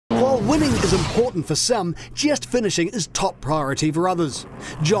Winning is important for some, just finishing is top priority for others.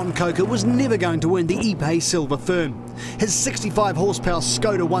 John Coker was never going to win the ePay Silver Fern. His 65 horsepower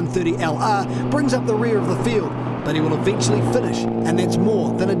Skoda 130 LR brings up the rear of the field, but he will eventually finish, and that's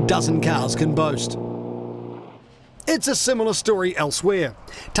more than a dozen cars can boast. It's a similar story elsewhere.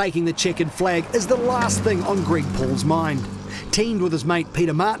 Taking the checkered flag is the last thing on Greg Paul's mind. Teamed with his mate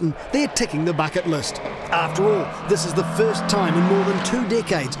Peter Martin, they're ticking the bucket list. After all, this is the first time in more than 2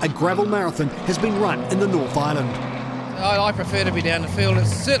 decades a gravel marathon has been run in the North Island. I prefer to be down the field. It's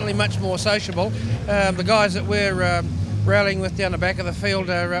certainly much more sociable. The guys that we're rallying with down the back of the field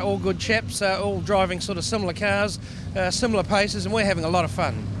are all good chaps, all driving sort of similar cars, similar paces, and we're having a lot of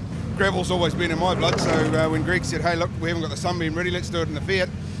fun. Gravel's always been in my blood, so when Greg said, hey look, we haven't got the Sunbeam ready, let's do it in the Fiat,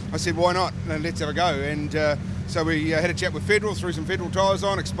 I said why not, and let's have a go. And so we had a chat with Federal, threw some Federal tyres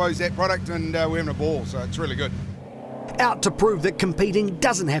on, exposed that product, and we're having a ball, so it's really good. Out to prove that competing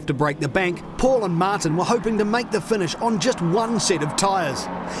doesn't have to break the bank, Paul and Martin were hoping to make the finish on just one set of tyres.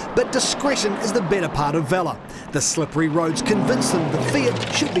 But discretion is the better part of valour. The slippery roads convinced them the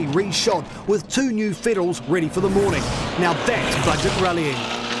Fiat should be reshod with 2 new Federals ready for the morning. Now that's budget rallying.